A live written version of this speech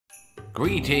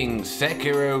Greetings,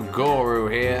 Sekiro Guru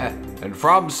here, and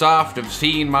FromSoft have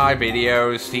seen my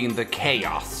videos, seen the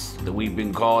chaos that we've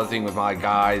been causing with my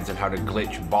guides and how to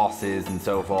glitch bosses and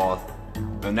so forth.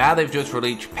 And now they've just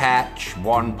released patch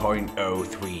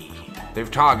 1.03.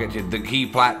 They've targeted the key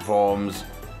platforms,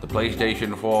 the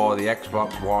PlayStation 4, the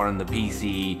Xbox One, and the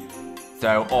PC,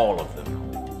 so all of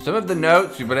them. Some of the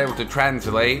notes we've been able to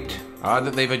translate are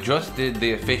that they've adjusted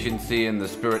the efficiency and the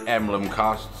Spirit Emblem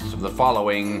costs of the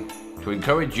following to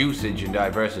encourage usage and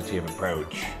diversity of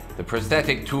approach. The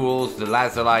prosthetic tools, the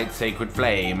Lazarlite Sacred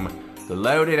Flame, the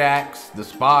Loaded Axe, the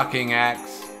Sparking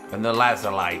Axe, and the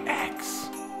Lazarlite Axe.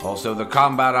 Also the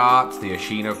combat arts, the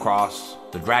Ashina Cross,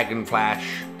 the Dragon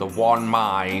Flash, the One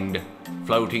Mind,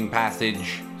 Floating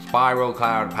Passage, Spiral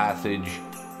Cloud Passage,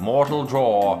 Mortal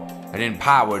Draw, and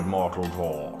Empowered Mortal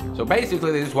Draw. So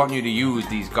basically they just want you to use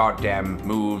these goddamn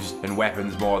moves and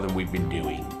weapons more than we've been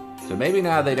doing. So maybe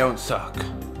now they don't suck,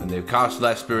 and they've cost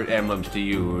less Spirit Emblems to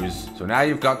use, so now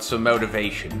you've got some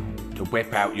motivation to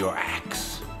whip out your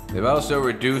axe. They've also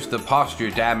reduced the posture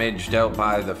damage dealt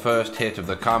by the first hit of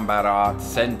the combat arts,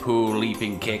 Senpu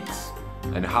Leaping Kicks,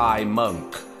 and High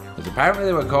Monk, as apparently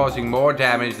they were causing more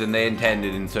damage than they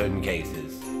intended in certain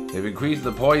cases. They've increased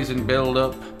the poison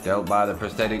buildup dealt by the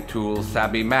prosthetic tool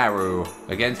Sabimaru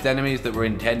against enemies that were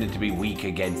intended to be weak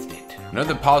against it.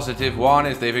 Another positive one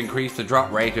is they've increased the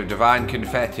drop rate of Divine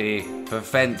Confetti for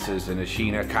fences in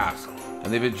Ashina Castle.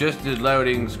 And they've adjusted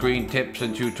loading screen tips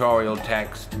and tutorial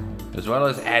text, as well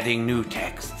as adding new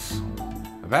texts.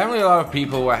 Apparently a lot of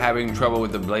people were having trouble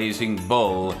with the Blazing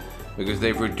Bull because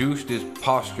they've reduced his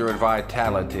posture and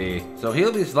vitality, so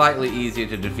he'll be slightly easier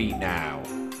to defeat now,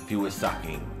 if he was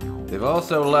sucking. They've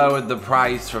also lowered the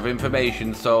price of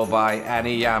information sold by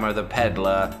Aniyama the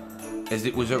Peddler, as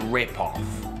it was a rip-off.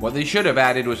 What they should have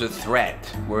added was a threat,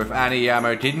 where if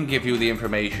Aniyama didn't give you the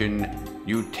information,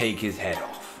 you'd take his head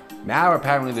off. Now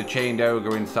apparently the chained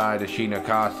ogre inside Ashina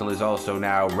Castle is also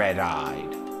now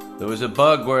red-eyed. There was a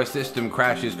bug where system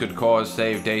crashes could cause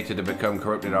save data to become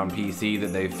corrupted on PC that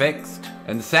they fixed.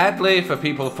 And sadly, for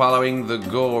people following the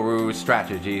Guru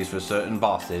strategies for certain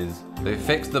bosses, they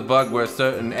fixed the bug where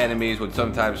certain enemies would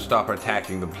sometimes stop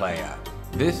attacking the player.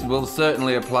 This will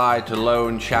certainly apply to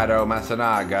Lone Shadow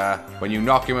Masanaga when you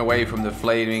knock him away from the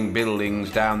flaming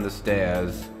buildings down the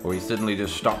stairs, or he suddenly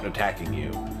just stopped attacking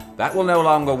you. That will no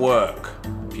longer work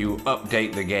if you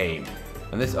update the game.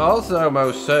 And this also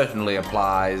most certainly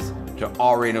applies to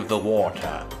Orin of the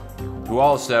Water, who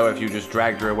also, if you just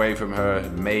dragged her away from her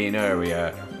main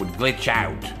area, would glitch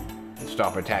out and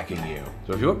stop attacking you.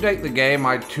 So if you update the game,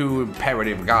 my 2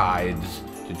 imperative guides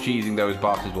to cheesing those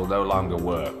bosses will no longer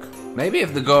work. Maybe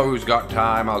if the Guru's got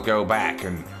time, I'll go back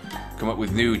and come up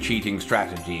with new cheating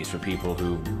strategies for people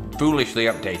who foolishly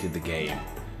updated the game.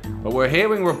 But we're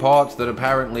hearing reports that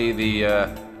apparently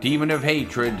the Demon of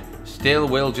Hatred still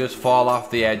will just fall off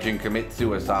the edge and commit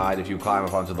suicide if you climb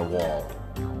up onto the wall.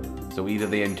 So either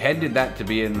they intended that to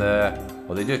be in there,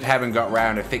 or they just haven't got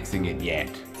round to fixing it yet.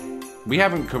 We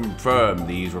haven't confirmed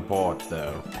these reports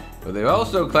though. But they've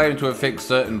also claimed to have fixed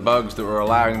certain bugs that were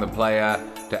allowing the player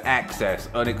to access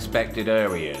unexpected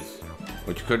areas,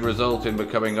 which could result in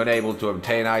becoming unable to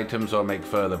obtain items or make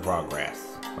further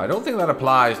progress. I don't think that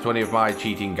applies to any of my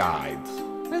cheating guides.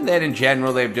 And then in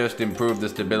general they've just improved the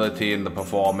stability and the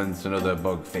performance and other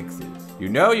bug fixes. You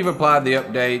know you've applied the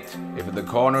update if at the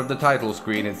corner of the title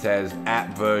screen it says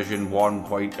app version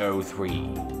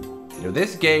 1.03. You know,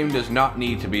 this game does not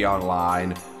need to be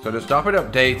online, so to stop it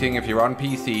updating if you're on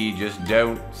PC, just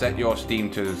don't set your Steam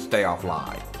to stay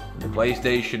offline. The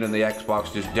PlayStation and the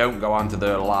Xbox just don't go onto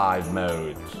their live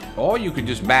modes. Or you could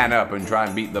just man up and try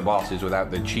and beat the bosses without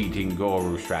the cheating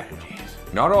Guru strategies.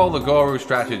 Not all the Guru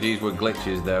strategies were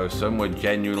glitches though, some were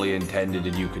genuinely intended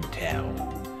and you could tell.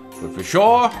 But for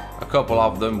sure, a couple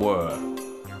of them were.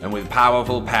 And with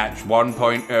powerful patch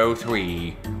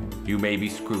 1.03, you may be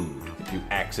screwed if you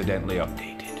accidentally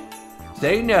updated.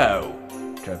 Say no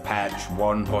to patch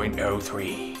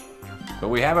 1.03. But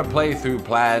we have a playthrough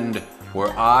planned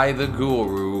where I, the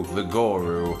Guru,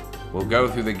 will go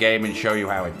through the game and show you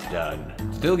how it's done.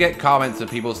 Still get comments of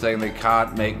people saying they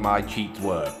can't make my cheats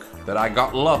work, that I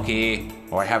got lucky,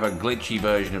 or I have a glitchy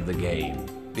version of the game.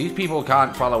 These people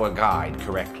can't follow a guide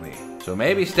correctly. So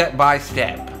maybe step by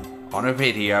step, on a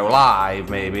video, live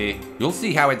maybe, you'll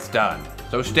see how it's done.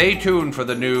 So stay tuned for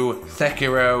the new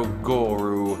Sekiro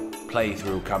Guru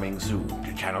playthrough coming soon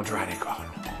to Channel Dranicon.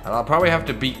 And I'll probably have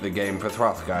to beat the game for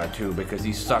Throthgar too, because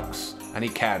he sucks and he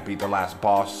can't beat the last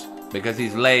boss, because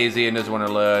he's lazy and doesn't want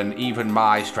to learn even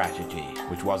my strategy,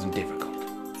 which wasn't difficult.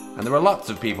 And there are lots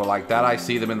of people like that, I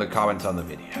see them in the comments on the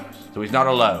videos. So he's not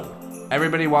alone.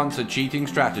 Everybody wants a cheating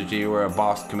strategy where a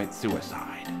boss commits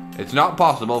suicide. It's not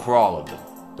possible for all of them.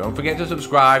 Don't forget to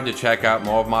subscribe to check out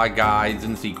more of my guides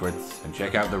and secrets, and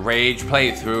check out the Rage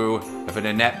playthrough of an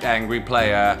inept angry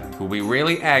player who'll be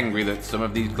really angry that some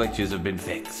of these glitches have been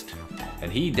fixed. And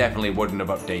he definitely wouldn't have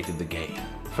updated the game.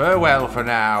 Farewell for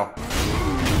now.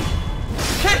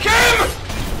 Kick him!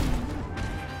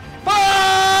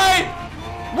 Bye!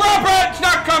 Robert's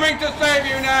not coming to save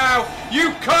you now!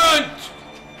 You cunt!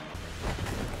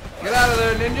 Get out of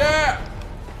there, ninja!